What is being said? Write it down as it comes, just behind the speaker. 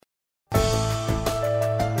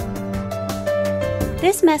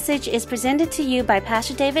This message is presented to you by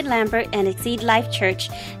Pastor David Lambert and Exceed Life Church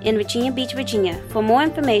in Virginia Beach, Virginia. For more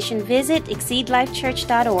information, visit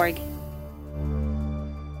exceedlifechurch.org.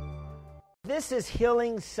 This is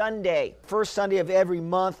Healing Sunday. First Sunday of every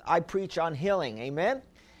month, I preach on healing. Amen?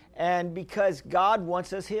 And because God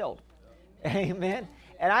wants us healed. Amen?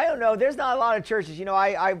 And I don't know, there's not a lot of churches. You know,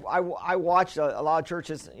 I watch a lot of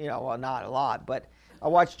churches, well, not a lot, but I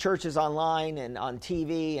watch churches online and on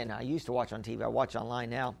TV, and I used to watch on TV. I watch online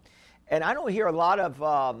now. And I don't hear a lot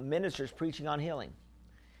of ministers preaching on healing.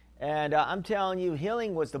 And I'm telling you,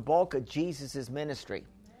 healing was the bulk of Jesus' ministry.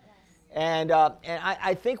 And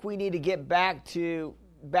I think we need to get back to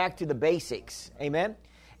the basics. Amen?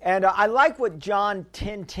 And I like what John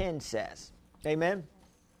 10:10 says. Amen?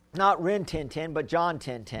 Not Ren 10:10, but John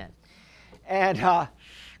 10:10. And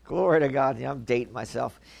glory to God. I'm dating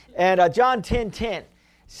myself. And John 10:10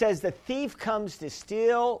 says, the thief comes to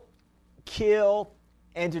steal, kill,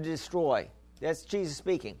 and to destroy. That's Jesus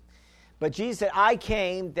speaking. But Jesus said, I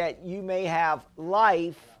came that you may have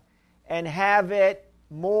life and have it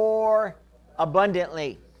more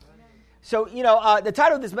abundantly. So, the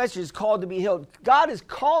title of this message is called to be healed. God is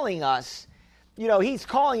calling us, He's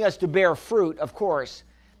calling us to bear fruit, of course.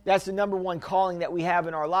 That's the number one calling that we have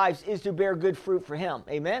in our lives, is to bear good fruit for Him.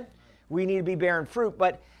 Amen? We need to be bearing fruit.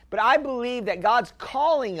 But I believe that God's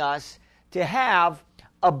calling us to have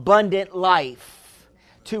abundant life,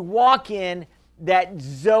 to walk in that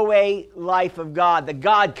Zoe life of God, the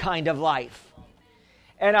God kind of life.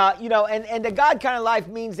 And, and the God kind of life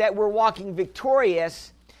means that we're walking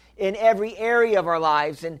victorious in every area of our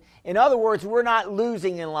lives. And in other words, we're not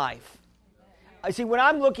losing in life. I see, when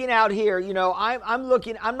I'm looking out here,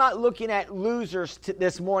 I'm not looking at losers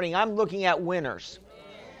this morning. I'm looking at winners.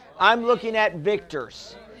 I'm looking at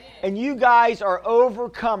victors. And you guys are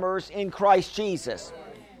overcomers in Christ Jesus.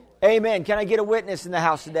 Amen. Can I get a witness in the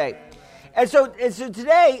house today? And so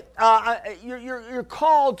today, you're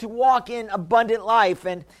called to walk in abundant life.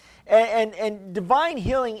 And divine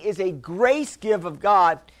healing is a grace gift of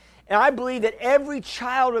God. And I believe that every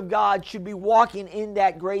child of God should be walking in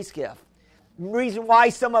that grace gift. The reason why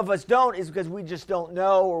some of us don't is because we just don't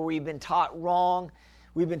know, or we've been taught wrong.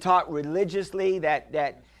 We've been taught religiously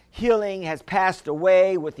that healing has passed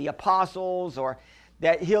away with the apostles, or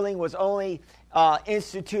that healing was only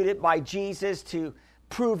instituted by Jesus to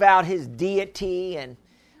prove out His deity. And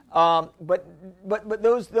but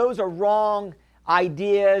those are wrong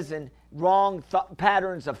ideas and wrong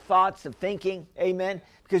patterns of thoughts of thinking. Amen.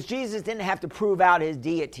 Because Jesus didn't have to prove out His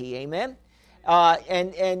deity. Amen.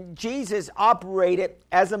 And Jesus operated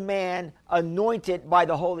as a man anointed by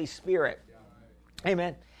the Holy Spirit.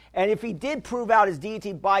 Amen. And if He did prove out His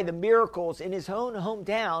deity by the miracles in His own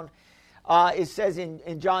hometown, it says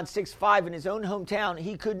in John 6:5, in His own hometown,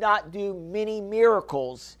 He could not do many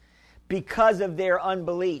miracles because of their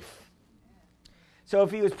unbelief. So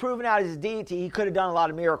if He was proving out His deity, He could have done a lot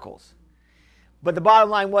of miracles. But the bottom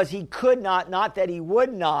line was He could not that He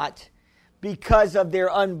would not, because of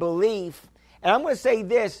their unbelief. And I'm going to say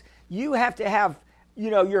this, you have to have,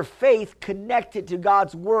 your faith connected to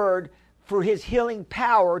God's Word for His healing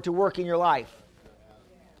power to work in your life.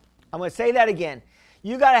 I'm going to say that again.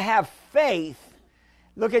 You got to have faith.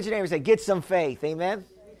 Look at your neighbor and say, get some faith. Amen?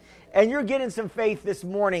 And you're getting some faith this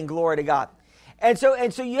morning, glory to God. And so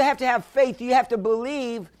you have to have faith. You have to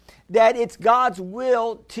believe that it's God's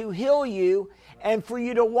will to heal you and for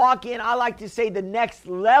you to walk in, I like to say, the next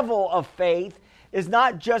level of faith is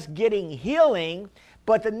not just getting healing,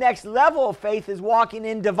 but the next level of faith is walking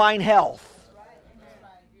in divine health.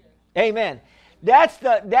 Amen. That's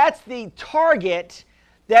the target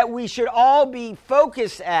that we should all be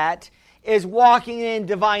focused at, is walking in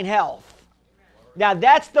divine health. Now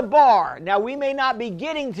that's the bar. Now we may not be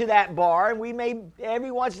getting to that bar, and we may,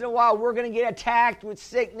 every once in a while, we're going to get attacked with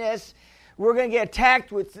sickness. We're going to get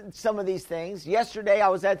attacked with some of these things. Yesterday I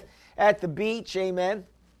was at the beach, amen.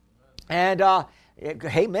 And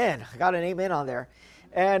amen. I got an amen on there.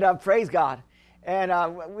 And praise God. And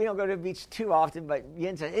we don't go to the beach too often, but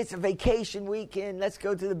Yen said, it's a vacation weekend. Let's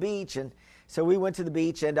go to the beach. And so we went to the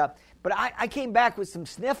beach. And but I came back with some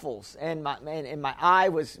sniffles, and my eye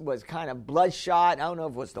was kind of bloodshot. I don't know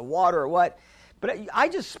if it was the water or what. But I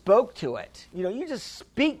just spoke to it. You just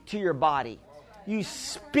speak to your body. You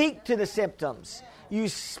speak to the symptoms. You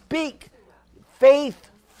speak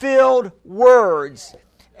faith-filled words.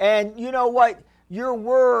 And you know what? Your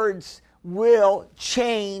words will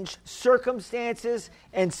change circumstances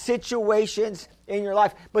and situations in your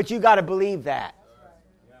life. But you got to believe that.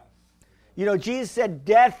 Jesus said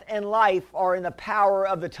death and life are in the power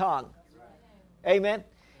of the tongue. Amen?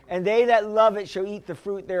 And they that love it shall eat the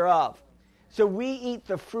fruit thereof. So we eat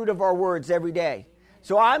the fruit of our words every day.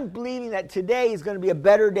 So I'm believing that today is going to be a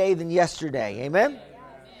better day than yesterday. Amen?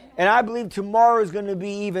 And I believe tomorrow is going to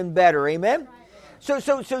be even better. Amen?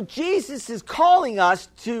 So Jesus is calling us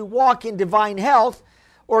to walk in divine health,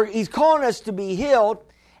 or he's calling us to be healed,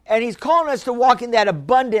 and he's calling us to walk in that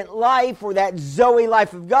abundant life or that Zoe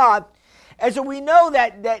life of God. And so we know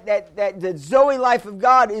that the Zoe life of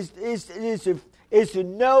God is to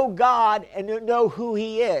know God and to know who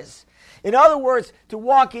he is. In other words, to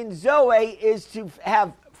walk in Zoe is to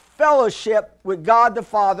have fellowship with God the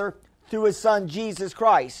Father through his Son, Jesus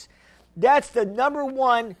Christ. That's the number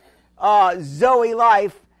one Zoe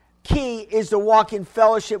life key, is to walk in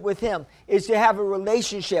fellowship with him, is to have a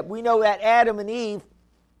relationship. We know that Adam and Eve,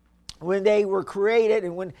 when they were created,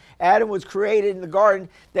 and when Adam was created in the garden,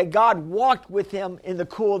 that God walked with him in the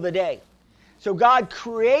cool of the day. So God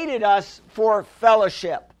created us for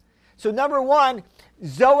fellowship. So number one,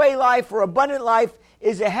 Zoe life or abundant life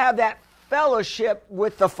is to have that fellowship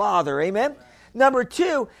with the Father. Amen? Number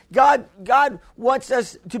two, God wants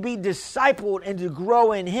us to be discipled and to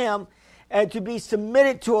grow in him and to be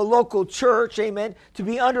submitted to a local church. Amen? To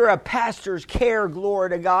be under a pastor's care. Glory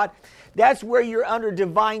to God. That's where you're under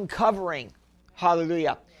divine covering.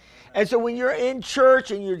 Hallelujah. And so when you're in church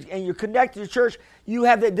and you're connected to church, you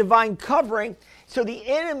have that divine covering. So the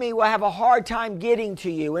enemy will have a hard time getting to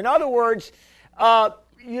you. In other words,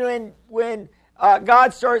 when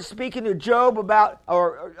God started speaking to Job about,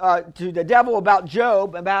 to the devil about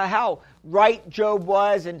Job, about how right Job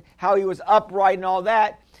was and how he was upright and all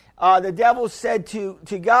that, the devil said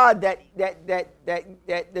to God that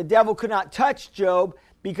the devil could not touch Job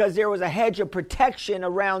because there was a hedge of protection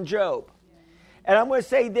around Job. And I'm going to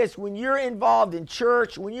say this: when you're involved in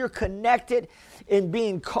church, when you're connected in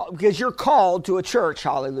being called, because you're called to a church,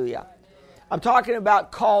 hallelujah. I'm talking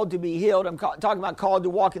about called to be healed. I'm talking about called to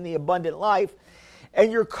walk in the abundant life.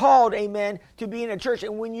 And you're called, amen, to be in a church.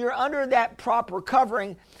 And when you're under that proper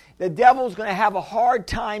covering, the devil's going to have a hard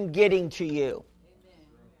time getting to you.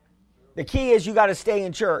 The key is you got to stay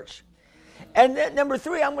in church. And then number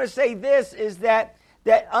three, I'm going to say this, is that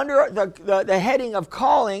under the heading of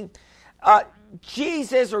calling,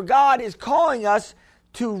 Jesus or God is calling us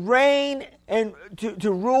to reign and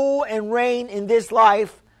to rule and reign in this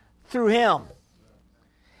life through him.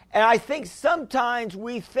 And I think sometimes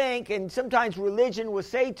we think, and sometimes religion will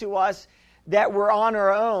say to us that we're on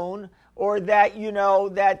our own, or that,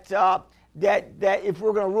 that if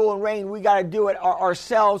we're going to rule and reign, we got to do it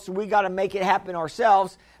ourselves. We got to make it happen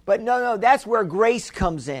ourselves. But no, that's where grace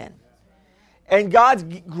comes in. And God's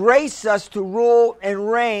graced us to rule and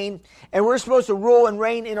reign, and we're supposed to rule and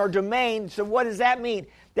reign in our domain. So what does that mean?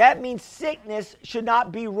 That means sickness should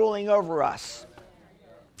not be ruling over us.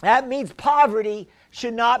 That means poverty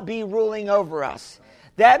should not be ruling over us.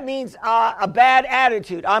 That means a bad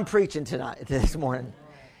attitude. I'm preaching this morning.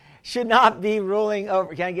 Should not be ruling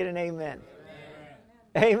over. Can I get an amen?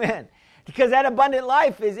 Amen. Because that abundant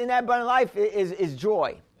life is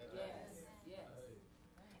joy.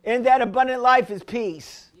 In that abundant life is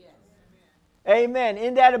peace. Amen.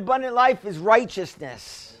 In that abundant life is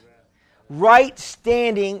righteousness. Right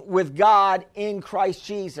standing with God in Christ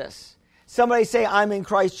Jesus. Somebody say, I'm in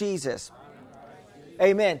Christ Jesus.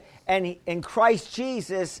 Amen. And Christ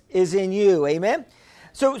Jesus is in you. Amen.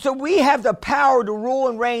 So we have the power to rule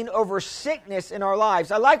and reign over sickness in our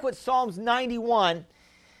lives. I like what Psalms 91,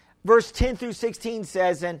 verse 10 through 16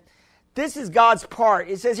 says, and this is God's part.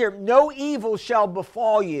 It says here, no evil shall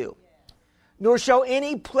befall you, nor shall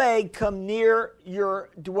any plague come near your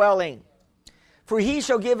dwelling. For he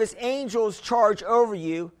shall give his angels charge over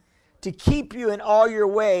you to keep you in all your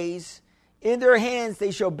ways. In their hands they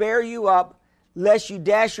shall bear you up, lest you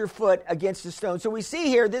dash your foot against a stone. So we see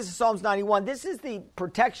here, this is Psalms 91. This is the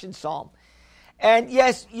protection psalm. And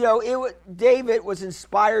yes, David was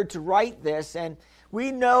inspired to write this. And we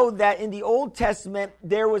know that in the Old Testament,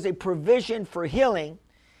 there was a provision for healing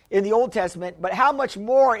in the Old Testament. But how much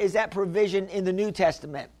more is that provision in the New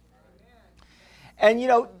Testament? And,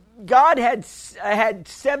 God had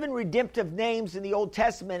 7 redemptive names in the Old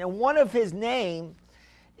Testament. And one of his names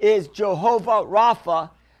is Jehovah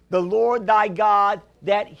Rapha, the Lord thy God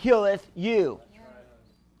that healeth you.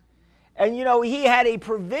 And he had a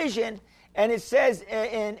provision, and it says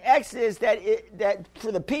in Exodus that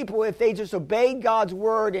for the people, if they just obeyed God's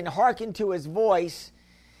word and hearkened to his voice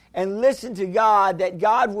and listened to God, that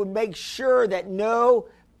God would make sure that no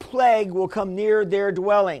plague will come near their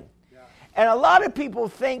dwelling. And a lot of people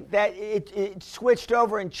think that it switched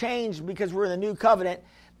over and changed because we're in the new covenant.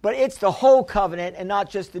 But it's the whole covenant and not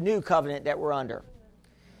just the new covenant that we're under.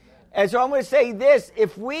 And so I'm going to say this: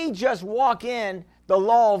 if we just walk in the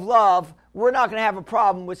law of love, we're not going to have a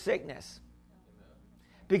problem with sickness.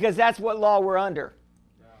 Because that's what law we're under.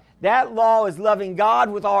 That law is loving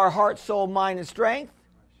God with all our heart, soul, mind, and strength,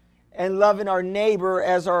 and loving our neighbor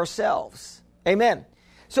as ourselves. Amen.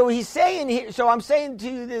 So he's saying here, so I'm saying to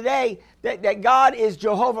you today that God is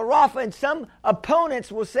Jehovah Rapha, and some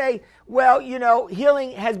opponents will say, well,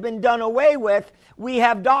 healing has been done away with. We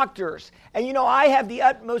have doctors. And I have the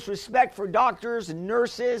utmost respect for doctors and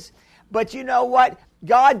nurses, but you know what?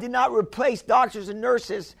 God did not replace doctors and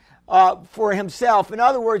nurses for himself. In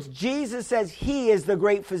other words, Jesus says he is the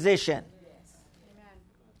great physician. Yes.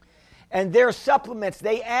 And their supplements,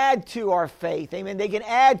 they add to our faith. Amen. They can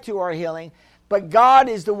add to our healing, but God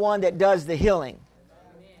is the one that does the healing.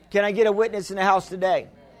 Amen. Can I get a witness in the house today?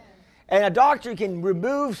 Amen. And a doctor can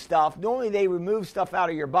remove stuff. Normally they remove stuff out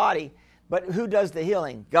of your body, but who does the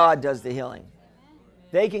healing? God does the healing. Amen.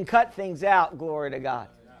 They can cut things out, glory to God.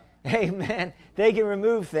 Amen. They can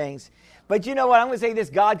remove things. But you know what? I'm going to say this.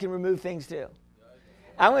 God can remove things too.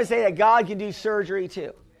 I'm going to say that God can do surgery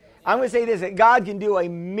too. I'm going to say this, that God can do a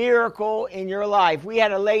miracle in your life. We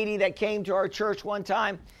had a lady that came to our church one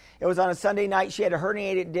time. It was on a Sunday night. She had a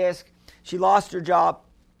herniated disc. She lost her job.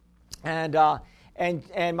 And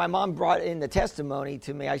my mom brought in the testimony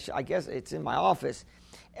to me. I guess it's in my office.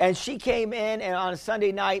 And she came in and on a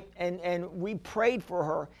Sunday night, and we prayed for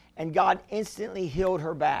her, and God instantly healed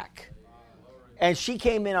her back. And she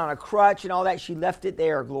came in on a crutch and all that. She left it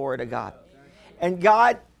there, glory to God. And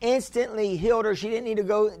God instantly healed her. She didn't need to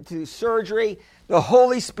go to surgery. The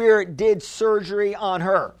Holy Spirit did surgery on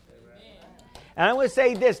her. And I'm going to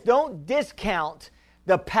say this, don't discount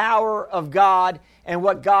the power of God and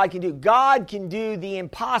what God can do. God can do the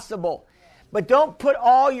impossible. But don't put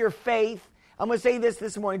all your faith, I'm going to say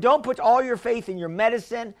this morning, don't put all your faith in your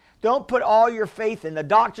medicine. Don't put all your faith in the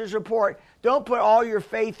doctor's report. Don't put all your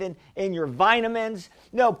faith in your vitamins.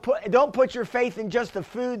 No, don't put your faith in just the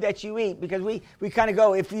food that you eat, because we kind of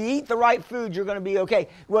go, if you eat the right food, you're going to be okay.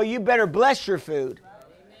 Well, you better bless your food.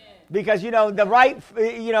 Because,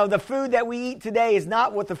 the food that we eat today is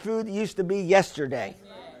not what the food used to be yesterday.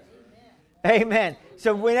 Amen.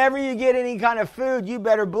 So whenever you get any kind of food, you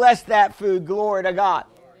better bless that food. Glory to God.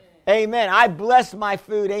 Amen. I bless my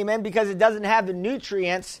food. Amen. Because it doesn't have the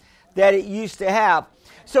nutrients that it used to have.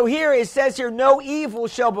 So here it says here, no evil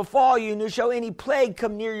shall befall you, nor shall any plague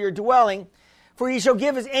come near your dwelling. For he shall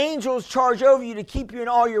give his angels charge over you to keep you in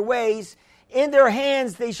all your ways. In their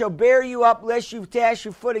hands they shall bear you up, lest you dash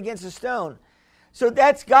your foot against a stone. So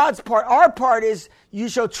that's God's part. Our part is we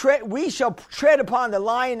shall tread upon the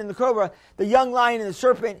lion and the cobra, the young lion and the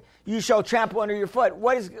serpent, you shall trample under your foot.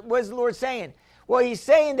 What is the Lord saying? Well, he's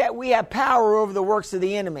saying that we have power over the works of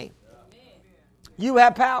the enemy. You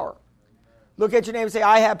have power. Look at your neighbor and say,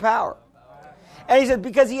 I have power. And he says,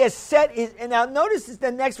 because he has set his, and now notice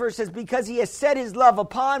the next verse says, because he has set his love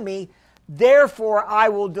upon me, therefore I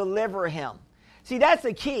will deliver him. See, that's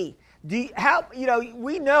the key. We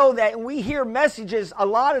know that, and we hear messages a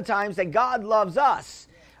lot of times that God loves us.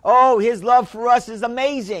 Oh, his love for us is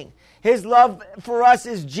amazing. His love for us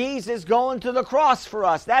is Jesus going to the cross for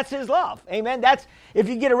us. That's his love. Amen. That's if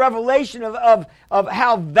you get a revelation of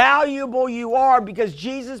how valuable you are, because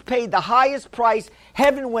Jesus paid the highest price.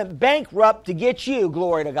 Heaven went bankrupt to get you.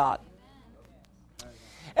 Glory to God.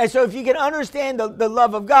 And so if you can understand the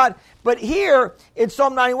love of God. But here in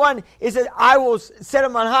Psalm 91, it says, I will set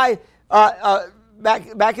him on high.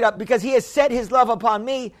 Back it up. Because he has set his love upon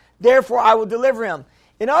me, therefore I will deliver him.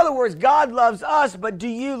 In other words, God loves us, but do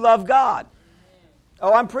you love God?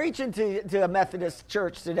 Oh, I'm preaching to a Methodist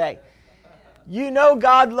church today. You know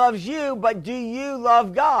God loves you, but do you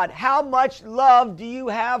love God? How much love do you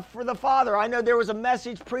have for the Father? I know there was a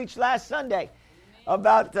message preached last Sunday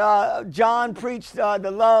about John preached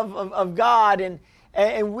the love of God,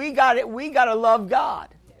 and we got it. We got to love God.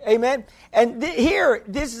 Amen. And here,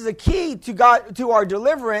 this is a key to God, to our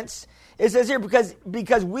deliverance. It says here,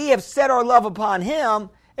 because we have set our love upon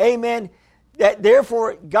him, amen, that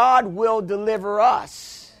therefore God will deliver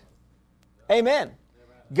us. Amen.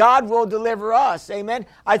 God will deliver us. Amen.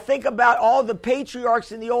 I think about all the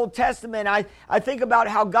patriarchs in the Old Testament. I think about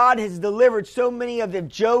how God has delivered so many of them.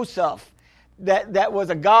 Joseph, that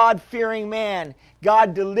was a God-fearing man.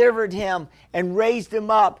 God delivered him and raised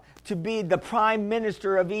him up to be the prime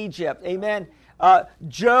minister of Egypt. Amen.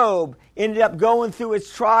 Job ended up going through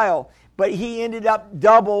his trial, but he ended up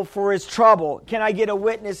double for his trouble. Can I get a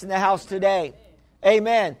witness in the house today?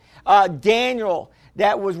 Amen. Daniel,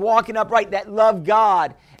 that was walking upright, that loved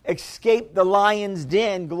God, escaped the lion's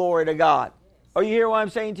den. Glory to God. Are you hearing what I'm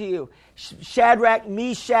saying to you? Shadrach,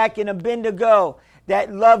 Meshach, and Abednego,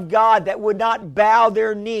 that loved God, that would not bow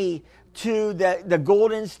their knee to the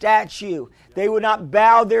golden statue. They would not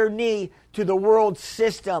bow their knee to the world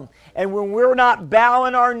system. And when we're not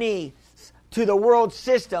bowing our knee to the world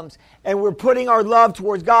systems and we're putting our love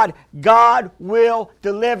towards God, God will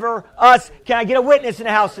deliver us. Can I get a witness in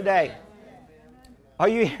the house today? Are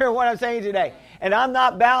you hearing what I'm saying today? And I'm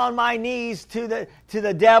not bowing my knees to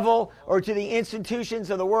the devil or to the institutions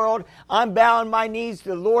of the world. I'm bowing my knees to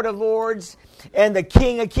the Lord of Lords and the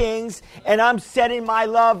King of Kings, and I'm setting my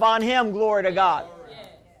love on Him. Glory to God.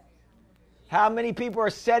 How many people are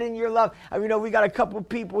setting your love? We got a couple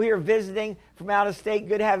people here visiting from out of state.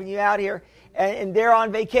 Good having you out here. And they're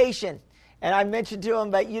on vacation. And I mentioned to them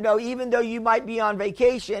that, even though you might be on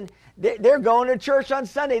vacation, they're going to church on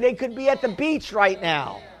Sunday. They could be at the beach right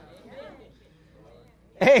now.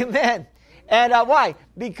 Amen. And why?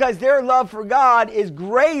 Because their love for God is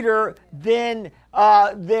greater than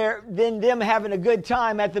them having a good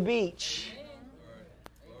time at the beach.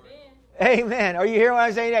 Amen. Are you hearing what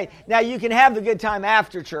I'm saying today? Now, you can have the good time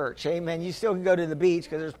after church. Amen. You still can go to the beach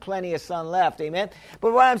because there's plenty of sun left. Amen.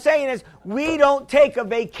 But what I'm saying is we don't take a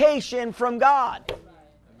vacation from God.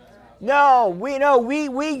 No,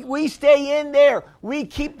 we stay in there. We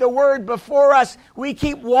keep the word before us. We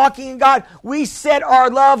keep walking in God. We set our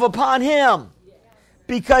love upon Him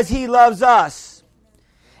because He loves us.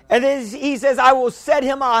 And then He says, I will set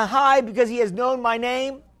him on high because he has known my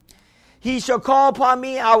name. He shall call upon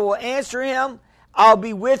me. I will answer him. I'll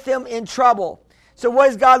be with him in trouble. So what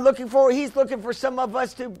is God looking for? He's looking for some of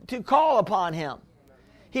us to call upon Him.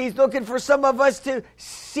 He's looking for some of us to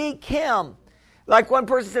seek Him. Like one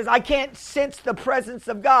person says, I can't sense the presence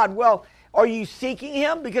of God. Well, are you seeking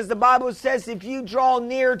Him? Because the Bible says if you draw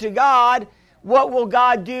near to God, what will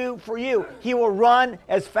God do for you? He will run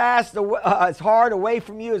as fast, as hard away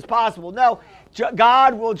from you as possible. No,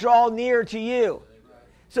 God will draw near to you.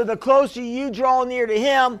 So the closer you draw near to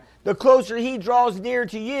Him, the closer He draws near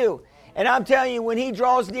to you. And I'm telling you, when He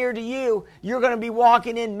draws near to you, you're going to be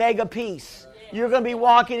walking in mega peace. You're going to be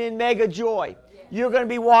walking in mega joy. You're going to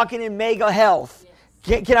be walking in mega health.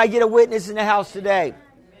 Can I get a witness in the house today?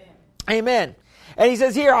 Amen. And He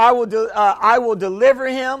says here, I will deliver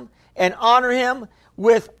him and honor him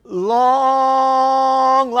with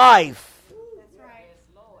long life.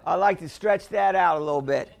 I like to stretch that out a little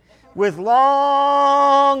bit. With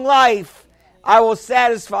long life, I will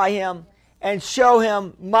satisfy him and show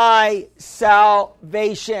him my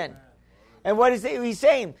salvation. And what is he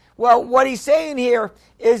saying? Well, what He's saying here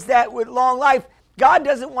is that with long life, God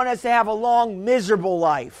doesn't want us to have a long, miserable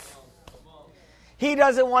life. He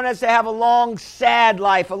doesn't want us to have a long, sad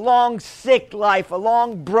life, a long, sick life, a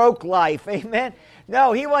long, broke life. Amen?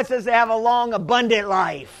 No, He wants us to have a long, abundant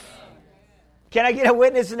life. Can I get a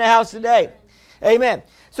witness in the house today? Amen.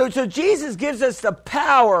 So Jesus gives us the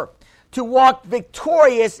power to walk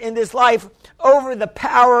victorious in this life over the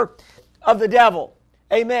power of the devil.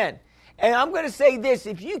 Amen. And I'm going to say this,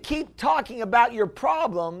 if you keep talking about your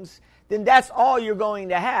problems, then that's all you're going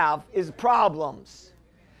to have is problems.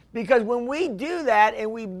 Because when we do that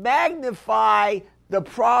and we magnify the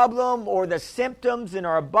problem or the symptoms in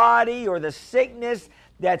our body or the sickness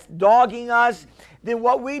that's dogging us, then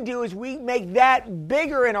what we do is we make that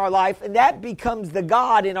bigger in our life, and that becomes the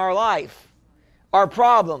God in our life, our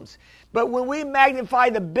problems. But when we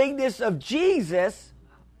magnify the bigness of Jesus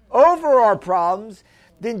over our problems,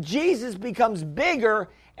 then Jesus becomes bigger.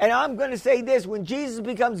 And I'm going to say this, when Jesus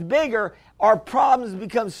becomes bigger, our problems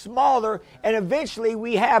become smaller, and eventually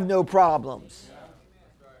we have no problems.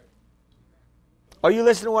 Are you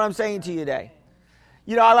listening to what I'm saying to you today?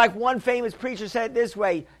 I like one famous preacher said it this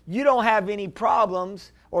way, you don't have any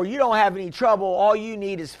problems or you don't have any trouble, all you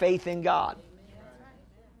need is faith in God.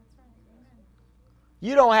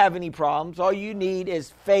 You don't have any problems. All you need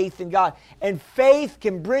is faith in God. And faith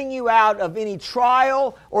can bring you out of any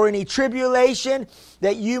trial or any tribulation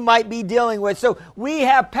that you might be dealing with. So we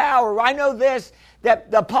have power. I know this, that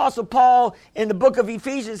the Apostle Paul in the book of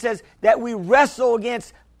Ephesians says that we don't wrestle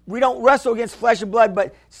against flesh and blood,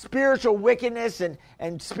 but spiritual wickedness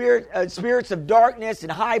and spirits of darkness in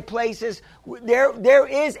high places. There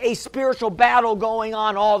is a spiritual battle going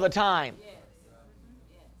on all the time.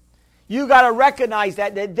 You got to recognize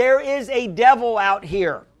that there is a devil out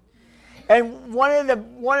here. And one of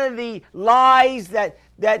the lies that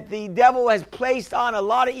the devil has placed on a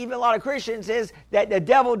lot of Christians is that the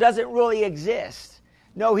devil doesn't really exist.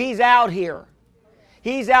 No, he's out here.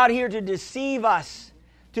 He's out here to deceive us,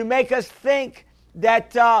 to make us think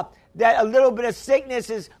that a little bit of sickness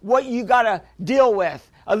is what you got to deal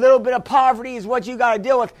with. A little bit of poverty is what you got to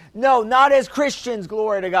deal with. No, not as Christians,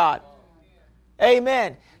 glory to God.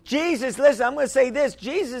 Amen. Jesus, listen, I'm going to say this.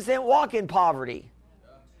 Jesus didn't walk in poverty.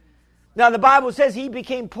 Now, the Bible says he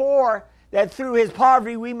became poor, that through his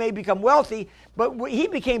poverty we may become wealthy, but he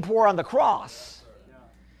became poor on the cross.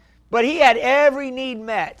 But he had every need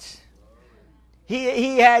met.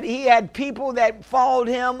 He had people that followed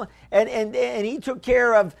him, and he took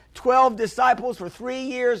care of 12 disciples for 3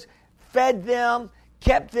 years, fed them,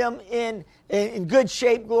 kept them in good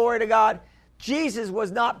shape, glory to God. Jesus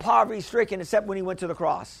was not poverty-stricken except when he went to the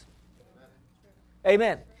cross.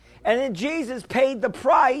 Amen. And then Jesus paid the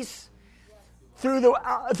price through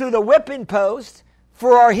the whipping post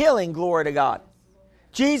for our healing, glory to God.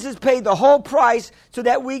 Jesus paid the whole price so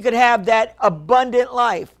that we could have that abundant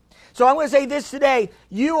life. So I'm going to say this today.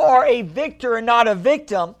 You are a victor and not a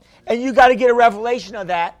victim, and you got to get a revelation of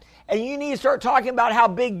that. And you need to start talking about how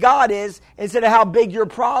big God is instead of how big your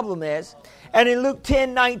problem is. And in Luke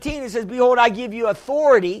 10:19, it says, "Behold, I give you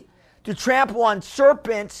authority to trample on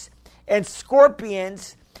serpents and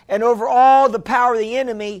scorpions and over all the power of the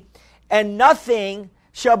enemy, and nothing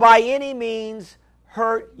shall by any means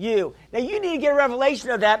hurt you." Now, you need to get a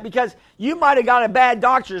revelation of that, because you might have got a bad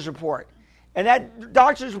doctor's report. And that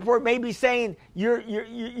doctor's report may be saying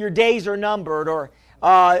your days are numbered, or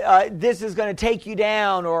this is going to take you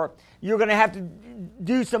down, or you're going to have to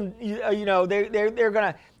do some,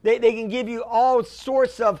 they can give you all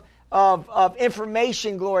sorts of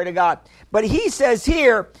information, glory to God. But he says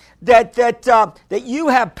here that you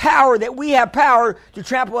have power, that we have power to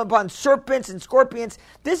trample upon serpents and scorpions.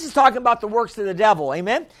 This is talking about the works of the devil,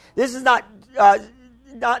 amen? This is not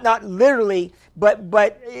literally,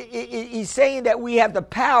 but he's saying that we have the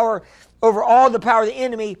power over all the power of the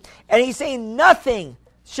enemy, and he's saying nothing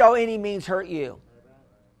shall any means hurt you.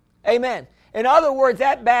 Amen. In other words,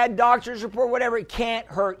 that bad doctor's report, whatever, it can't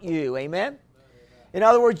hurt you. Amen. In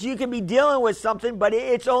other words, you can be dealing with something, but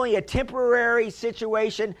it's only a temporary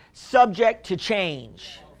situation subject to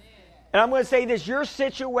change. And I'm going to say this, your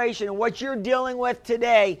situation and what you're dealing with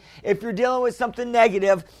today, if you're dealing with something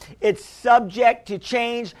negative, it's subject to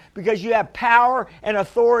change because you have power and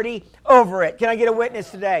authority over it. Can I get a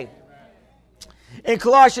witness today? In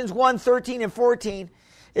Colossians 1:13 and 14,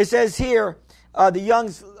 it says here, the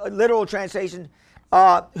Young's literal translation,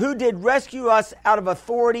 who did rescue us out of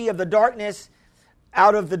authority of the darkness,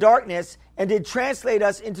 and did translate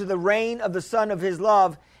us into the reign of the Son of his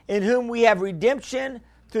love, in whom we have redemption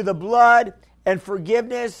through the blood and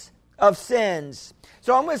forgiveness of sins.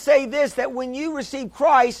 So I'm going to say this, that when you received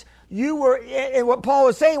Christ, you were, and what Paul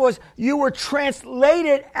was saying was, you were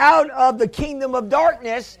translated out of the kingdom of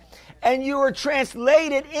darkness, and you were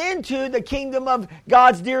translated into the kingdom of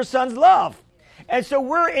God's dear Son's love. And so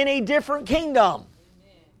we're in a different kingdom.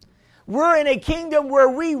 We're in a kingdom where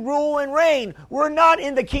we rule and reign. We're not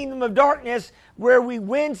in the kingdom of darkness where we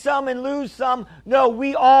win some and lose some. No,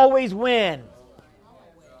 we always win.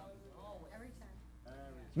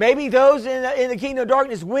 Maybe those in the kingdom of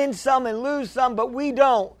darkness win some and lose some, but we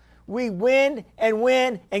don't. We win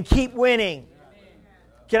and keep winning.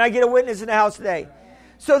 Can I get a witness in the house today?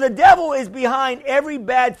 So the devil is behind every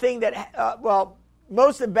bad thing that,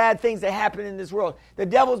 most of the bad things that happen in this world. The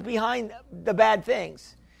devil's behind the bad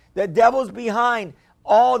things. The devil's behind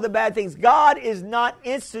all the bad things. God is not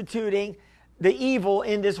instituting the evil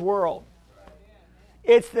in this world.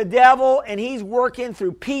 It's the devil, and he's working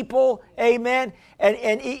through people, amen.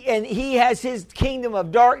 And he has his kingdom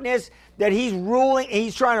of darkness that he's ruling, and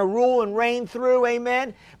he's trying to rule and reign through,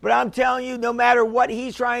 amen. But I'm telling you, no matter what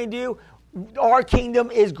he's trying to do, our kingdom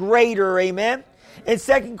is greater, amen. In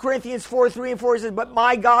 2 Corinthians 4:3 and 4, it says, "But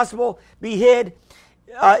my gospel be hid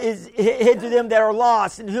to them that are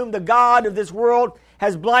lost, in whom the God of this world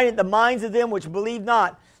has blinded the minds of them which believe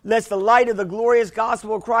not, lest the light of the glorious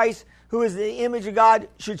gospel of Christ, who is the image of God,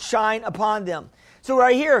 should shine upon them." So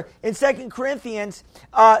right here in 2 Corinthians,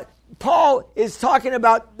 Paul is talking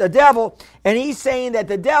about the devil, and he's saying that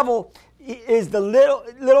the devil is the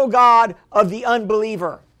little god of the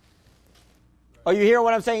unbeliever. Are you hearing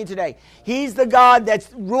what I'm saying today? He's the God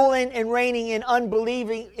that's ruling and reigning in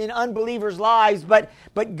unbelievers' lives,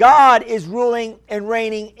 but God is ruling and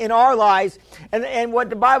reigning in our lives. And what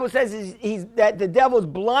the Bible says is that the devil's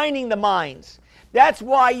blinding the minds. That's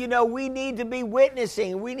why, we need to be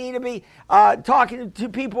witnessing. We need to be talking to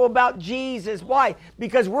people about Jesus. Why?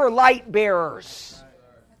 Because we're light bearers.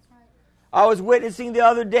 I was witnessing the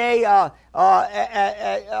other day. I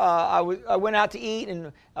went out to eat,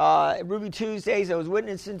 and Ruby Tuesdays, I was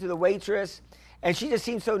witnessing to the waitress, and she just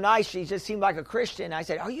seemed so nice. She just seemed like a Christian. I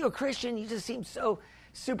said, "Are you a Christian? You just seem so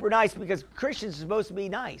super nice," because Christians are supposed to be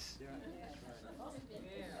nice.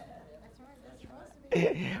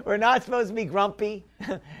 We're not supposed to be grumpy,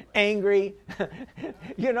 angry.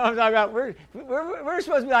 You know what I'm talking about? We're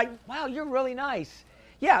supposed to be like, "Wow, you're really nice."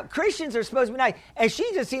 Yeah, Christians are supposed to be nice. And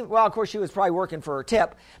she just seemed, well, of course, she was probably working for her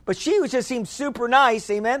tip, but she just seemed super nice,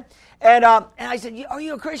 amen? And I said, are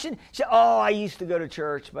you a Christian? She said, oh, I used to go to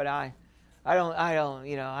church, but I don't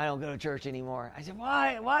go to church anymore. I said,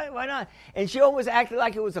 why not? And she almost acted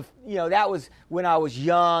like it was that was when I was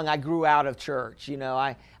young, I grew out of church,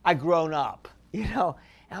 I grown up, And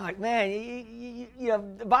I'm like, man,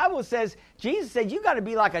 the Bible says, Jesus said, you got to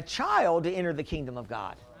be like a child to enter the kingdom of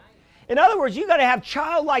God. In other words, you got to have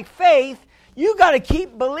childlike faith. You got to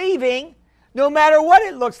keep believing no matter what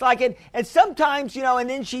it looks like. And sometimes, and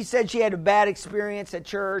then she said she had a bad experience at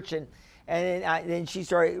church, and then she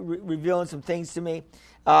started revealing some things to me.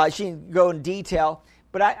 She didn't go in detail.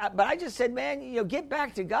 But I just said, man, get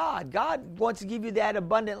back to God. God wants to give you that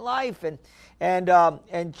abundant life. And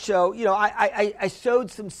so, I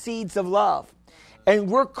sowed some seeds of love. And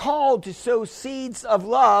we're called to sow seeds of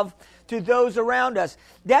love to those around us.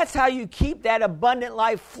 That's how you keep that abundant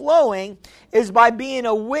life flowing, is by being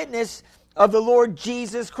a witness of the Lord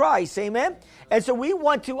Jesus Christ. Amen? And so we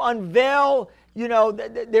want to unveil,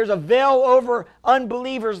 there's a veil over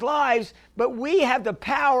unbelievers' lives, but we have the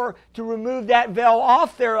power to remove that veil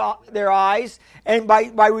off their eyes, and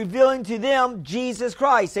by revealing to them Jesus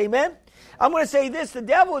Christ. Amen? I'm going to say this, the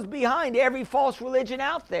devil is behind every false religion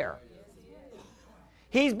out there.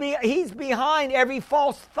 He's behind every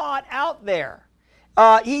false thought out there.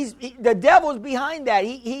 The devil's behind that.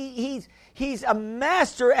 He's a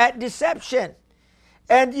master at deception.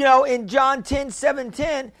 And in John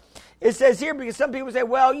 10:7-10, it says here, because some people say,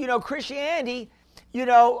 well, Christianity, it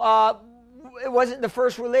wasn't the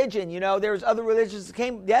first religion. There's other religions that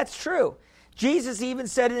came. That's true. Jesus even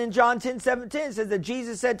said it in John 10:17. It says that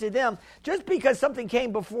Jesus said to them, just because something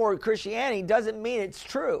came before Christianity doesn't mean it's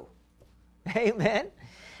true. Amen.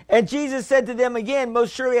 And Jesus said to them again,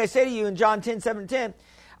 most surely I say to you in John 10:7-10,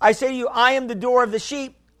 I say to you, I am the door of the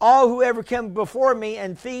sheep. All who ever come before me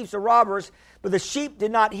and thieves or robbers, but the sheep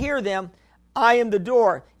did not hear them. I am the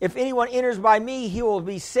door. If anyone enters by me, he will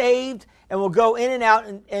be saved and will go in and out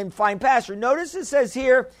and find pasture. Notice it says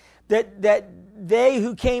here that they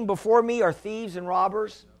who came before me are thieves and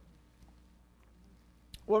robbers.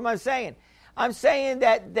 What am I saying? I'm saying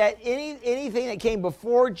that anything that came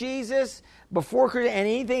before Jesus, before Christ, and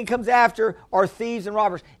anything that comes after are thieves and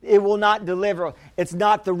robbers. It will not deliver. It's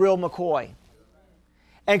not the real McCoy.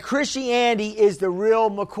 And Christianity is the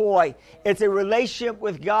real McCoy. It's a relationship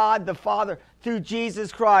with God the Father through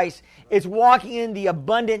Jesus Christ. It's walking in the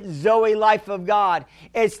abundant Zoe life of God.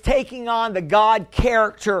 It's taking on the God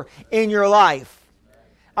character in your life.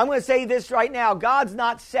 I'm going to say this right now. God's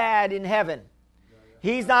not sad in heaven.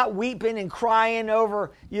 He's not weeping and crying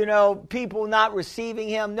over, people not receiving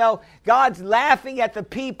him. No, God's laughing at the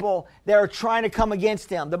people that are trying to come against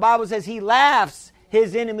him. The Bible says he laughs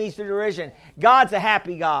his enemies to derision. God's a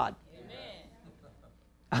happy God.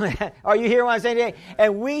 Amen. Are you hearing what I'm saying today?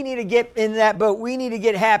 And we need to get in that boat. We need to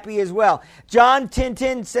get happy as well. John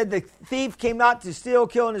 10:10 said the thief came not to steal,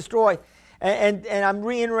 kill, and destroy. And I'm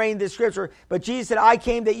reiterating this scripture. But Jesus said, I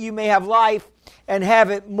came that you may have life and have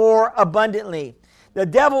it more abundantly. The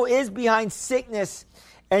devil is behind sickness,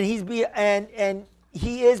 and he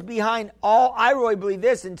is behind all. I really believe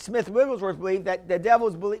this, and Smith Wigglesworth believed that the devil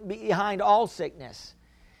is behind all sickness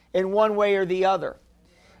in one way or the other.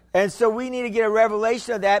 And so we need to get a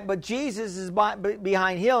revelation of that, but Jesus is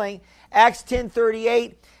behind healing. Acts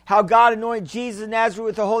 10:38, how God anointed Jesus of Nazareth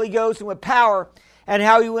with the Holy Ghost and with power, and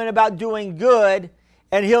how he went about doing good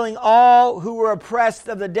and healing all who were oppressed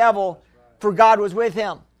of the devil, for God was with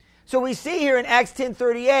him. So we see here in Acts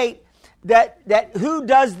 10:38 that who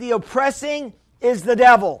does the oppressing is the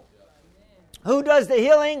devil. Who does the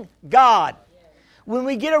healing? God. When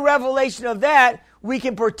we get a revelation of that, we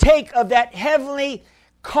can partake of that heavenly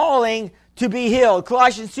calling to be healed.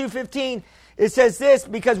 Colossians 2:15, it says this,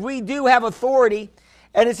 because we do have authority,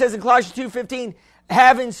 and it says in Colossians 2:15,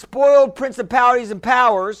 having spoiled principalities and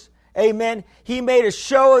powers, amen, he made a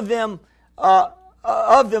show of them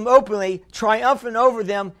openly, triumphant over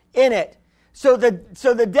them in it. So the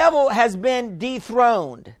devil has been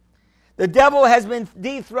dethroned. The devil has been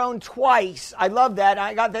dethroned twice. I love that.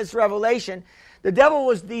 I got this revelation. The devil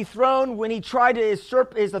was dethroned when he tried to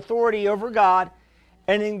usurp his authority over God,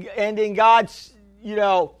 and in God,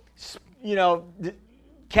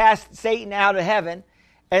 cast Satan out of heaven.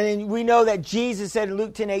 And then we know that Jesus said in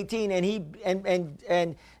Luke 10:18,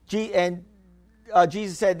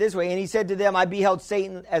 Jesus said this way, and he said to them, I beheld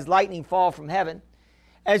Satan as lightning fall from heaven.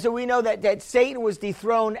 And so we know that Satan was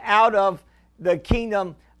dethroned out of the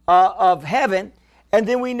kingdom of heaven. And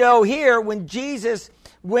then we know here, when Jesus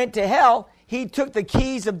went to hell, he took the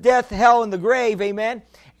keys of death, hell, and the grave, amen.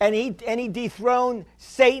 and he dethroned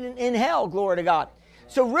Satan in hell, glory to God.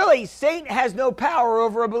 So really, Satan has no power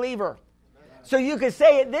over a believer. So you could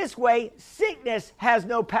say it this way, sickness has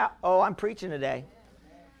no power. Oh, I'm preaching today.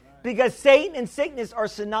 Because Satan and sickness are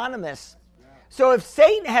synonymous. So if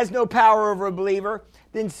Satan has no power over a believer,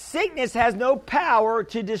 then sickness has no power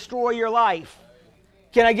to destroy your life.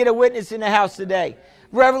 Can I get a witness in the house today?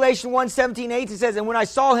 Revelation 1:17-18 says, and when I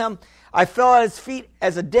saw him, I fell at his feet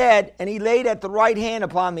as a dead, and he laid at the right hand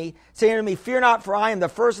upon me, saying to me, fear not, for I am the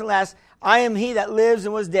first and last. I am he that lives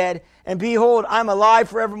and was dead, and behold, I am alive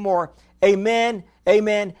forevermore. Amen,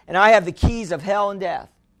 amen, and I have the keys of hell and death.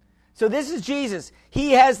 So this is Jesus.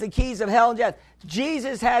 He has the keys of hell and death.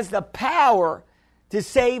 Jesus has the power to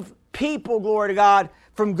save people, glory to God,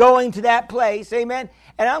 from going to that place. Amen.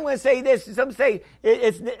 And I'm going to say this. Some say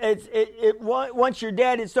once you're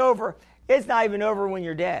dead, it's over. It's not even over when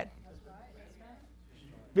you're dead.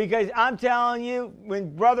 Because I'm telling you,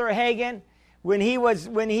 when Brother Hagin, when he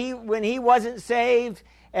wasn't saved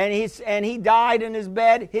and he died in his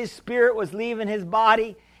bed, his spirit was leaving his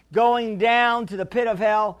body, going down to the pit of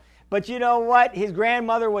hell. But you know what? His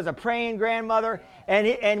grandmother was a praying grandmother,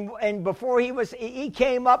 and before he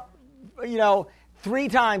came up, 3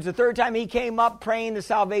 times. The third time he came up praying the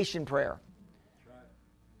salvation prayer.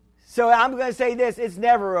 So I'm going to say this: it's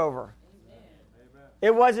never over.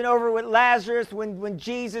 It wasn't over with Lazarus when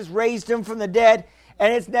Jesus raised him from the dead,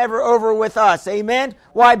 and it's never over with us. Amen?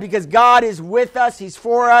 Why? Because God is with us, He's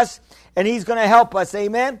for us, and He's going to help us.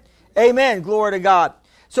 Amen? Amen. Glory to God.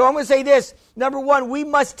 So I'm going to say this. Number one, we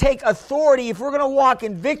must take authority. If we're going to walk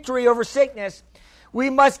in victory over sickness, we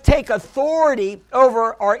must take authority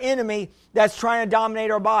over our enemy that's trying to dominate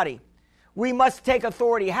our body. We must take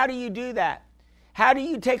authority. How do you do that? How do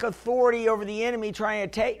you take authority over the enemy trying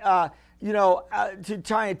to take,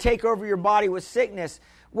 trying to take over your body with sickness?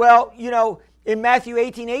 Well, in Matthew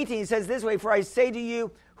 18:18, it says this way, for I say to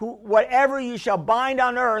you, whatever you shall bind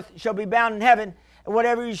on earth shall be bound in heaven, and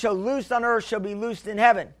whatever you shall loose on earth shall be loosed in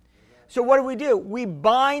heaven. So what do? We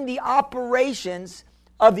bind the operations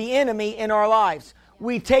of the enemy in our lives.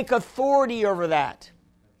 We take authority over that.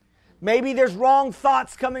 Maybe there's wrong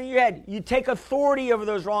thoughts coming in your head. You take authority over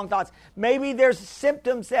those wrong thoughts. Maybe there's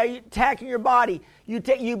symptoms that are attacking your body. You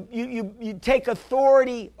take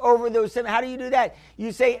authority over those symptoms. How do you do that?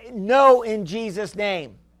 You say no in Jesus'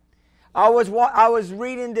 name. I was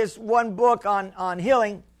reading this one book on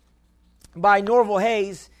healing by Norval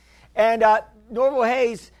Hayes, and Norval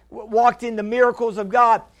Hayes walked in the miracles of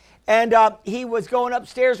God, and he was going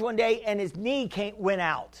upstairs one day, and his knee went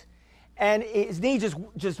out. And his knee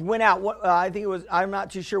just went out. I think it was, I'm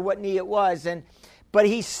not too sure what knee it was. But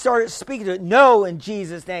he started speaking to it. No, in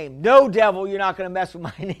Jesus' name. No, devil, you're not going to mess with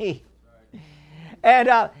my knee.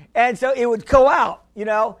 And so it would go out,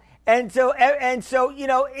 And so,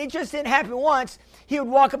 it just didn't happen once. He would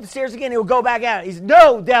walk up the stairs again. He would go back out. He's,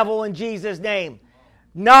 no, devil, in Jesus' name.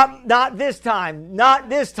 Not this time. Not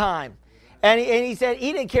this time. And he said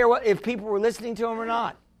he didn't care if people were listening to him or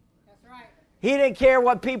not. He didn't care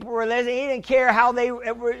what people were listening. He didn't care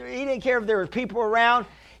he didn't care if there were people around.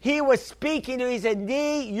 He was speaking to him. He said,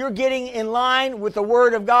 knee, you're getting in line with the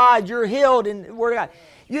Word of God. You're healed in the Word of God.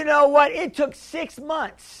 You know what? It took 6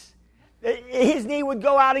 months. His knee would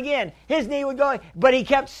go out again. His knee would go, but he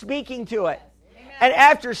kept speaking to it. Amen. And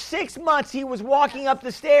after 6 months, he was walking up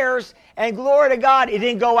the stairs, and glory to God, it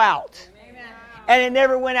didn't go out. Amen. And it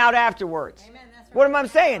never went out afterwards. Amen. What am I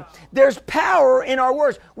saying? There's power in our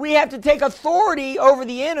words. We have to take authority over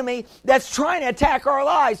the enemy that's trying to attack our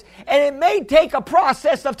lives. And it may take a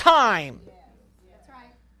process of time. That's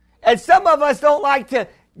right. And some of us don't like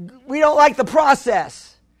the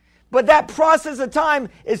process. But that process of time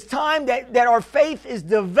is time that our faith is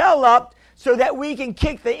developed so that we can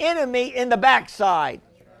kick the enemy in the backside.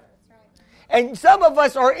 And some of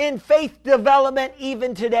us are in faith development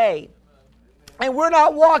even today. And we're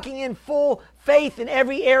not walking in full faith in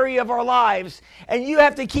every area of our lives. And you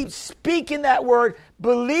have to keep speaking that word,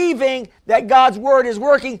 believing that God's word is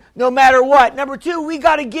working no matter what. Number 2, we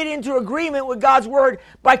got to get into agreement with God's word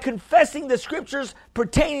by confessing the scriptures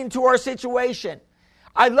pertaining to our situation.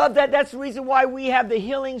 I love that. That's the reason why we have the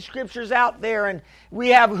healing scriptures out there, and we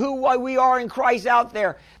have who we are in Christ out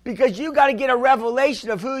there. Because you got to get a revelation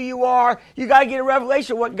of who you are. You got to get a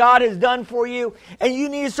revelation of what God has done for you, and you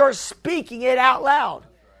need to start speaking it out loud.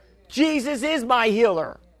 Jesus is my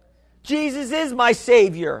healer. Jesus is my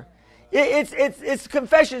Savior. It's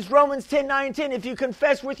confession. It's Romans 10:9-10. If you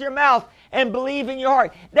confess with your mouth and believe in your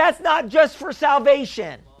heart, that's not just for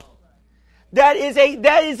salvation. That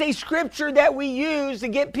is a scripture that we use to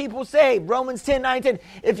get people saved. Romans 10:9-10.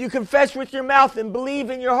 If you confess with your mouth and believe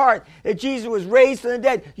in your heart that Jesus was raised from the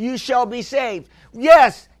dead, you shall be saved.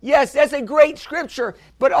 Yes, that's a great scripture.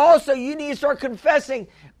 But also you need to start confessing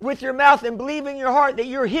with your mouth and believe in your heart that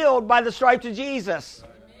you're healed by the stripes of Jesus.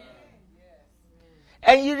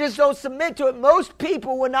 And you just don't submit to it. Most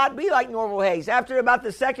people would not be like Norval Hayes. After about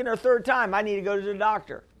the second or third time, I need to go to the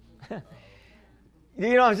doctor.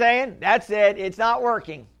 You know what I'm saying? That's it. It's not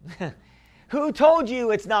working. Who told you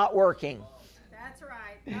it's not working? That's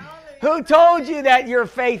right. Who told you that your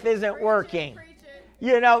faith isn't working?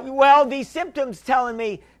 You know, well, these symptoms telling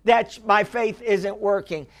me that my faith isn't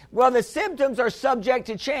working. Well, the symptoms are subject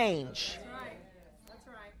to change. That's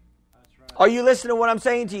right. Are you listening to what I'm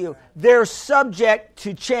saying to you? They're subject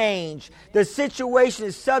to change. The situation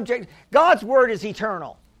is subject. God's word is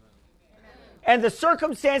eternal. And the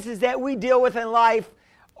circumstances that we deal with in life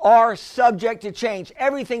are subject to change.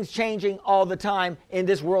 Everything's changing all the time in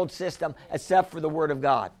this world system except for the Word of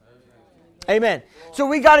God. Amen. So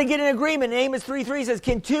we got to get in agreement. Amos 3:3 says,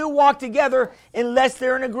 can two walk together unless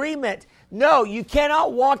they're in agreement? No, you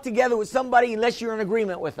cannot walk together with somebody unless you're in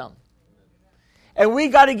agreement with them. And we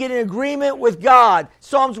got to get in agreement with God.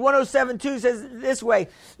 Psalms 107:2 says this way,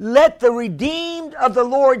 let the redeemed of the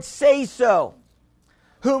Lord say so,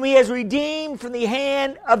 whom he has redeemed from the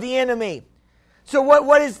hand of the enemy. So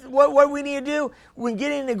what we need to do? When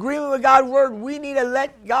getting in agreement with God's word, we need to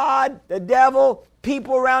let God, the devil,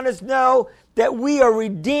 people around us know that we are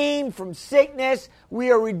redeemed from sickness.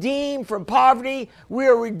 We are redeemed from poverty. We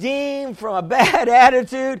are redeemed from a bad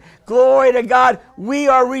attitude. Glory to God. We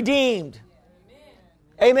are redeemed.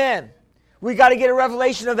 Amen. We got to get a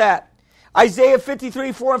revelation of that. Isaiah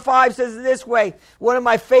 53:4-5 says it this way, one of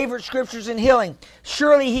my favorite scriptures in healing.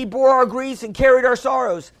 Surely he bore our griefs and carried our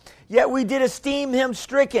sorrows. Yet we did esteem him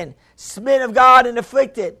stricken, smitten of God and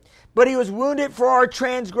afflicted. But he was wounded for our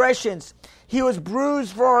transgressions. He was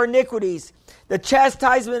bruised for our iniquities. The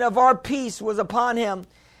chastisement of our peace was upon him.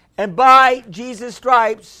 And by Jesus'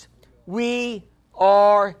 stripes we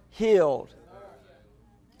are healed.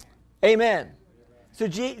 Amen. So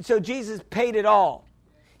Jesus paid it all.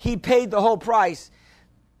 He paid the whole price.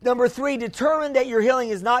 Number 3, determine that your healing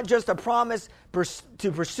is not just a promise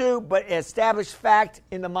to pursue, but an established fact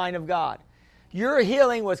in the mind of God. Your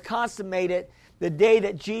healing was consummated the day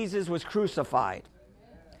that Jesus was crucified.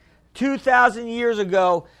 2,000 years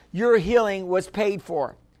ago, your healing was paid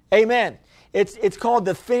for. Amen. It's called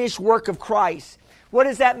the finished work of Christ. What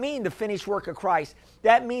does that mean, the finished work of Christ?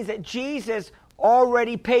 That means that Jesus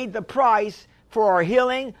already paid the price for our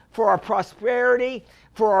healing, for our prosperity,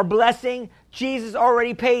 for our blessing. Jesus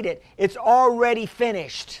already paid it. It's already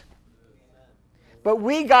finished. But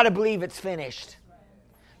we got to believe it's finished.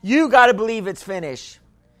 You got to believe it's finished.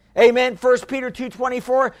 Amen. 1 Peter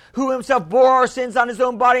 2:24, who himself bore our sins on his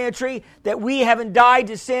own body on a tree, that we, having died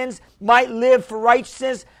to sins, might live for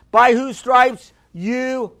righteousness, by whose stripes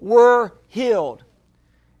you were healed.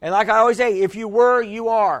 And like I always say, if you were, you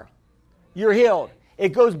are. You're healed. It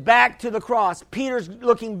goes back to the cross. Peter's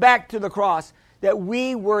looking back to the cross, that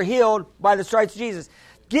we were healed by the stripes of Jesus.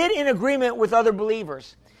 Get in agreement with other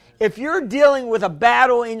believers. If you're dealing with a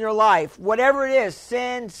battle in your life, whatever it is,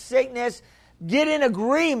 sin, sickness, get in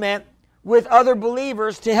agreement with other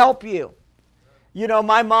believers to help you. You know,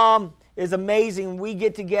 my mom is amazing. We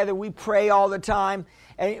get together, we pray all the time,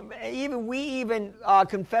 and we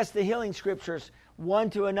confess the healing scriptures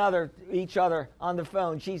one to another, each other on the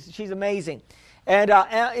phone. She's amazing, and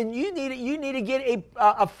you need to get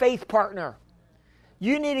a faith partner.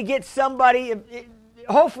 You need to get somebody.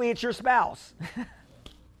 Hopefully, it's your spouse.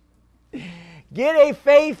 Get a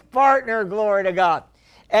faith partner. Glory to God.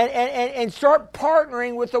 And start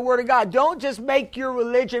partnering with the Word of God. Don't just make your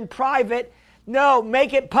religion private. No,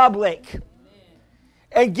 make it public.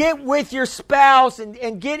 And get with your spouse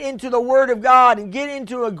and get into the Word of God and get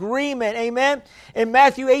into agreement. Amen? In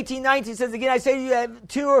Matthew 18:19 says, again, I say to you that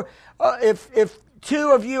if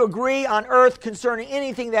two of you agree on earth concerning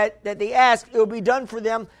anything that they ask, it will be done for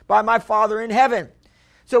them by my Father in heaven.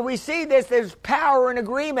 So we see this, there's power in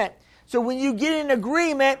agreement. So when you get in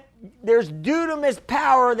agreement, there's dunamis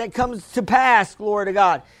power that comes to pass, glory to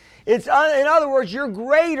God. It's in other words,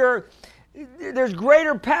 there's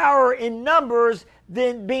greater power in numbers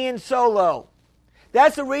than being solo.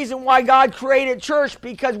 That's the reason why God created church,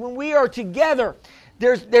 because when we are together,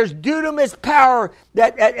 there's dunamis power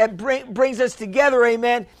that brings us together,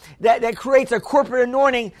 amen, that creates a corporate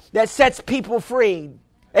anointing that sets people free.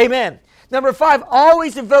 Amen. Number 5,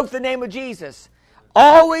 always evoke the name of Jesus.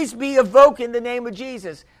 Always be evoking the name of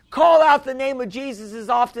Jesus. Call out the name of Jesus as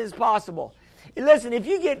often as possible. Listen, if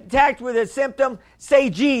you get attacked with a symptom, say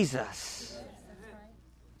Jesus.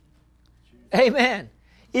 Amen.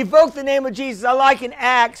 Evoke the name of Jesus. I like in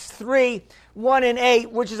Acts 3, 1 and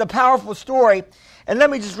 8, which is a powerful story. And let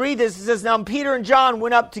me just read this. It says, now Peter and John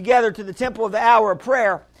went up together to the temple of the hour of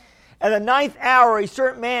prayer. At the 9th hour, a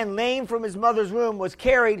certain man, lame from his mother's womb, was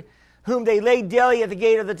carried, whom they laid daily at the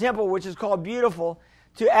gate of the temple, which is called Beautiful,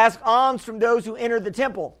 to ask alms from those who entered the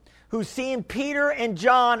temple, who seeing Peter and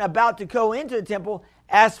John about to go into the temple,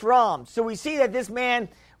 asked for alms. So we see that this man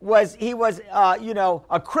was a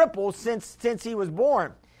cripple since he was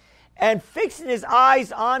born. And fixing his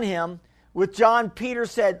eyes on him with John, Peter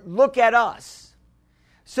said, look at us.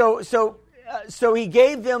 So he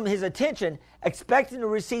gave them his attention, expecting to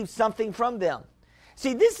receive something from them.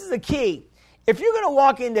 See, this is the key. If you're going to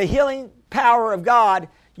walk in the healing power of God,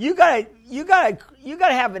 you gotta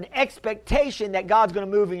have an expectation that God's going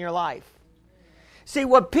to move in your life. See,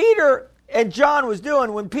 what Peter and John was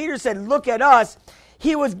doing when Peter said, look at us,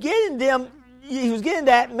 he was getting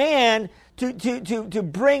that man to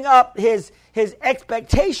bring up his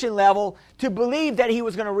expectation level to believe that he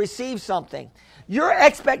was going to receive something. Your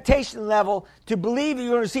expectation level to believe you're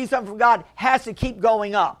going to receive something from God has to keep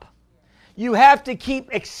going up. You have to keep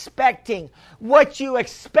expecting. What you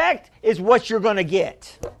expect is what you're going to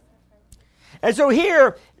get. And so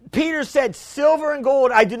here, Peter said, silver and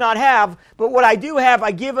gold I do not have, but what I do have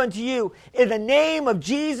I give unto you. In the name of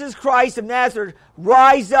Jesus Christ of Nazareth,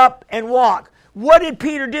 rise up and walk. What did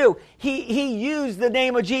Peter do? He used the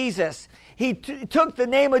name of Jesus. He took the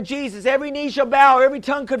name of Jesus. Every knee shall bow, every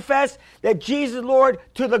tongue confess that Jesus is Lord,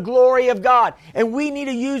 to the glory of God. And we need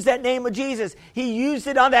to use that name of Jesus. He used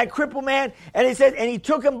it on that crippled man, and it said, and he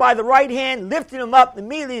took him by the right hand, lifted him up.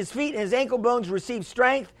 Immediately his feet and his ankle bones received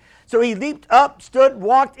strength. So he leaped up, stood,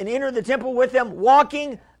 walked, and entered the temple with them,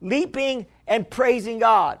 walking, leaping, and praising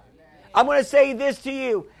God. I'm going to say this to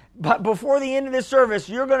you. But before the end of this service,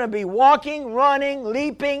 you're going to be walking, running,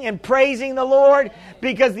 leaping, and praising the Lord,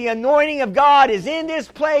 because the anointing of God is in this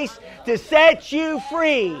place to set you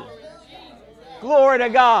free. Glory to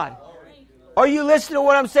God. Are you listening to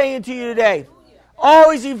what I'm saying to you today?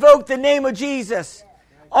 Always evoke the name of Jesus.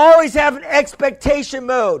 Always have an expectation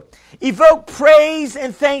mode. Evoke praise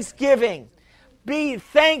and thanksgiving. Be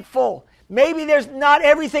thankful. Maybe there's not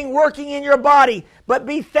everything working in your body, but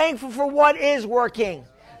be thankful for what is working.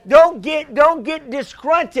 Don't get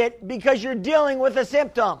disgruntled because you're dealing with a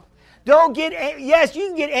symptom. Yes, you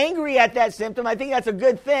can get angry at that symptom. I think that's a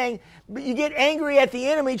good thing. But you get angry at the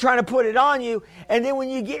enemy trying to put it on you. And then when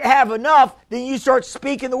you have enough, then you start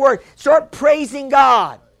speaking the word. Start praising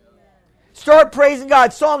God. Start praising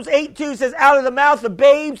God. Psalms 8:2 says, out of the mouth of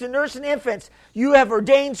babes and nursing infants, you have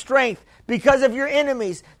ordained strength because of your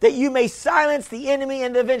enemies, that you may silence the enemy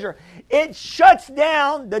and the avenger. It shuts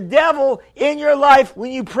down the devil in your life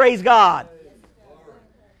when you praise God.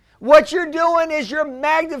 What you're doing is you're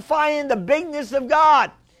magnifying the bigness of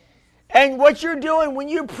God. And what you're doing when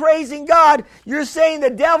you're praising God, you're saying the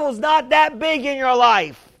devil's not that big in your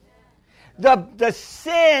life. The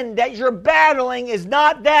sin that you're battling is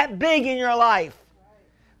not that big in your life.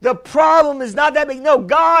 The problem is not that big. No,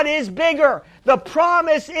 God is bigger. The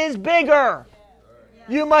promise is bigger.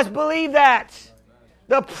 You must believe that.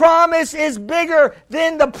 The promise is bigger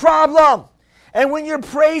than the problem. And when you're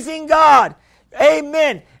praising God,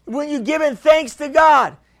 amen, when you're giving thanks to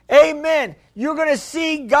God, amen, you're going to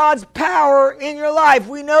see God's power in your life.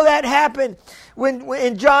 We know that happened when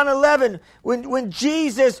in John 11, when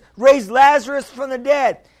Jesus raised Lazarus from the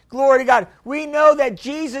dead. Glory to God. We know that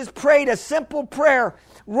Jesus prayed a simple prayer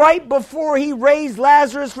right before he raised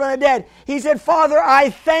Lazarus from the dead. He said, Father, I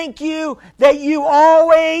thank you that you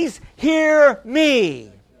always hear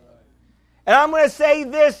me. And I'm going to say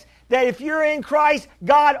this, that if you're in Christ,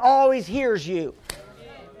 God always hears you.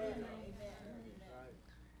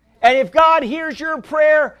 And if God hears your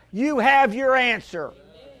prayer, you have your answer.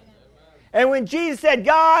 And when Jesus said,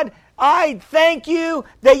 God, I thank you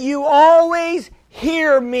that you always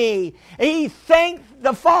hear me. And he thanked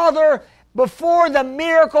the Father before the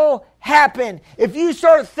miracle happened. If you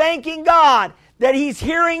start thanking God that he's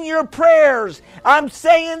hearing your prayers, I'm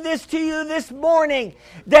saying this to you this morning,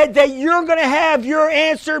 that you're going to have your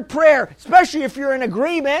answered prayer, especially if you're in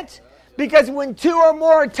agreement. Because when two or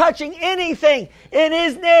more are touching anything in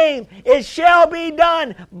his name, it shall be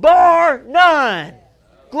done, bar none.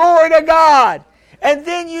 Glory to God. And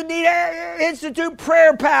then you need to institute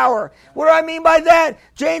prayer power. What do I mean by that?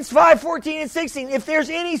 James 5:14 and 16. If there's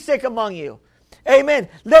any sick among you, amen,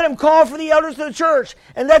 let him call for the elders of the church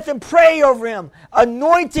and let them pray over him,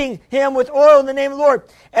 anointing him with oil in the name of the Lord.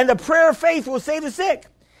 And the prayer of faith will save the sick,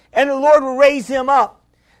 and the Lord will raise him up.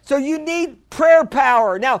 So you need prayer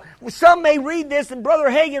power. Now, some may read this, and Brother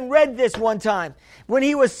Hagin read this one time when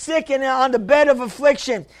he was sick and on the bed of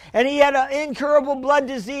affliction, and he had an incurable blood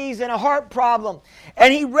disease and a heart problem.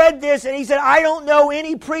 And he read this, and he said, I don't know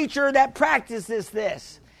any preacher that practices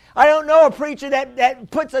this. I don't know a preacher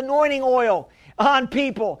that puts anointing oil on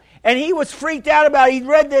people. And he was freaked out about it. He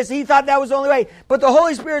read this. He thought that was the only way. But the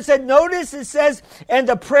Holy Spirit said, notice it says, and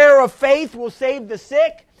the prayer of faith will save the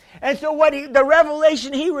sick. And so the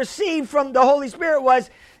revelation he received from the Holy Spirit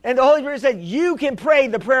was, and the Holy Spirit said, you can pray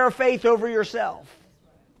the prayer of faith over yourself.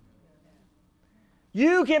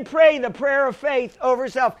 You can pray the prayer of faith over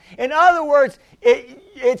yourself. In other words,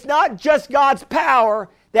 it's not just God's power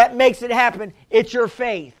that makes it happen. It's your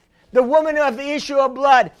faith. The woman of the issue of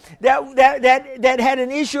blood that had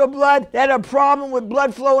an issue of blood, that had a problem with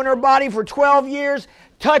blood flow in her body for 12 years,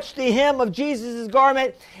 touched the hem of Jesus'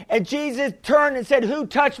 garment, and Jesus turned and said, who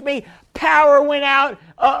touched me? Power went out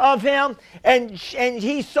of him, and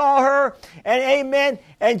he saw her, and amen,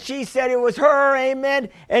 and she said it was her, amen,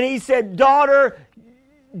 and he said, daughter,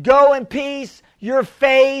 go in peace, your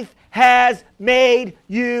faith has made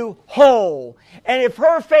you whole. And if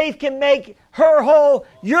her faith can make her whole,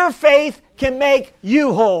 your faith can make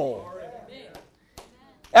you whole.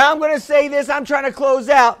 And I'm going to say this, I'm trying to close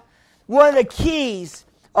out. One of the keys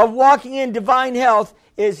of walking in divine health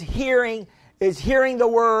is hearing the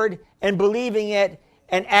word and believing it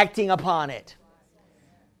and acting upon it.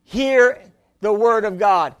 Hear the word of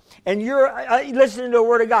God. And you're listening to the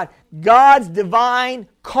word of God. God's divine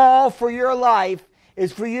call for your life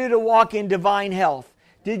is for you to walk in divine health.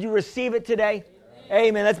 Did you receive it today?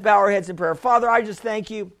 Amen. Let's bow our heads in prayer. Father, I just thank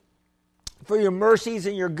you for your mercies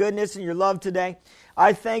and your goodness and your love today.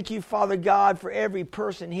 I thank you, Father God, for every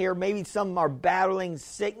person here. Maybe some are battling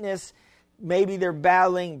sickness. Maybe they're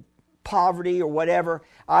battling poverty or whatever.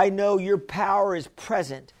 I know your power is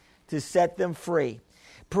present to set them free.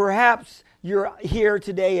 Perhaps you're here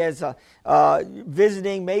today as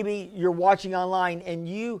visiting. Maybe you're watching online and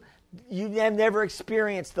you have never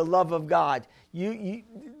experienced the love of God.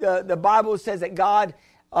 The Bible says that God,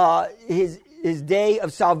 His day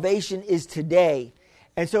of salvation is today.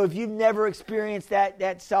 And so if you've never experienced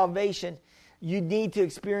that salvation, you need to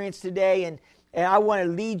experience today. And I want to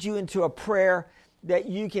lead you into a prayer that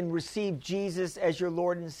you can receive Jesus as your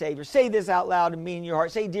Lord and Savior. Say this out loud and mean in your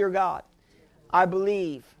heart. Say, dear God, I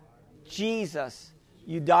believe, Jesus,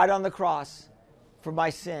 you died on the cross for my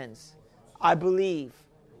sins. I believe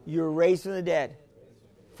you were raised from the dead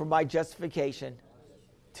for my justification.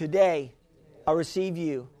 Today, I receive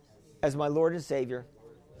you as my Lord and Savior.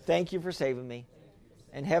 Thank you for saving me.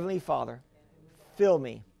 And Heavenly Father, fill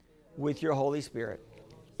me with your Holy Spirit.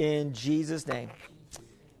 In Jesus' name,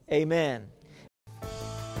 amen.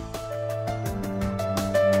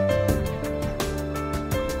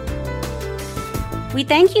 We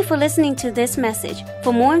thank you for listening to this message.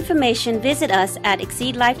 For more information, visit us at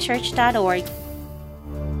exceedlifechurch.org